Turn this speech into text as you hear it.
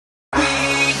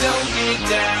get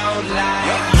down like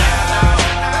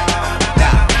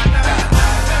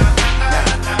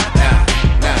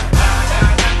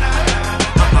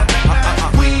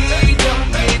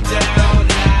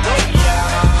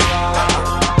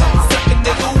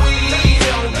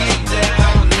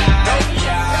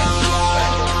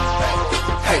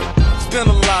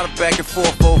back and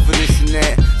forth over this and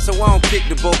that, so I don't kick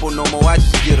the bobo no more, I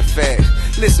just get a fact.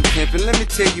 Listen pimpin', let me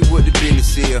tell you what the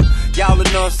business is. Y'all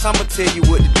and us, I'ma tell you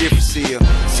what the difference is.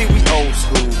 See, we old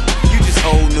school, you just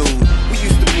old new. We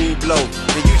used to move blow,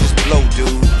 and you just blow, dude.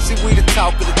 See, we the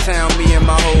talk of the town, me and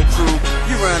my whole crew.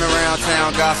 You run around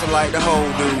town, gossip like the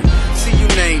whole dude. See, you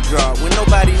name drop when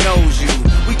nobody knows you.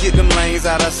 We get them lanes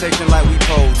out our section like we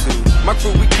pole to. My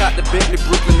crew, we caught the Bentley,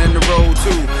 Brooklyn, and the road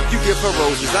too. You give her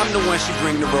roses, I'm the one she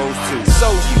bring the rose to. So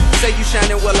you say you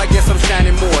shining well, I guess I'm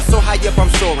shining more. So high up I'm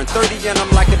soaring, 30 and I'm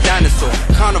like a dinosaur.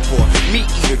 Carnivore, meat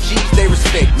eater, G's they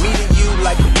respect me to you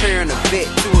like comparing a vet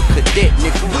to a cadet,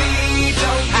 nigga. We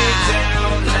don't get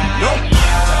down like nope.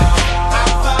 I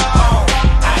fall,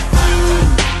 I do,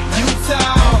 you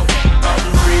talk, I'm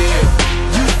real,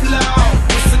 you flow.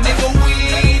 Listen nigga,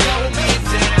 we don't get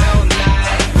down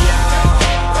like y'all.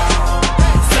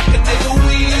 Suck a nigga,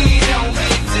 we don't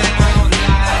get down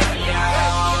like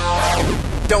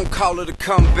y'all. Don't call it a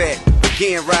comeback.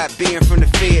 Again, ride being from the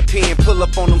Fed pen. Pull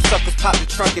up on them suckers, pop the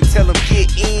trunk and tell them get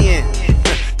in.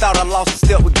 Thought I lost a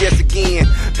step, but guess again.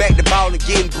 Back to ball and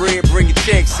getting bread, bringing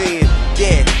checks in.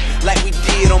 Yeah, like we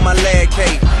did on my lag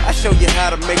cake. I show you how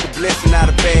to make a blessing out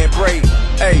of bad break.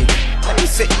 Hey, let me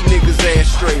set you niggas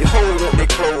ass straight. Hold up that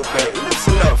clothes back.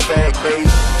 Listen up, fag baby.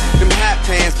 Them hot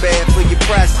pants bad for your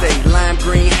prostate. Lime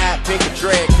green, hot pink, a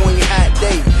drag queen, hot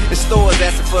day. The stores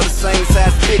asking for the same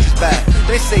size bitches buy.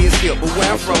 They say it's hip, but where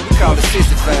I'm from, we call it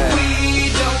 65.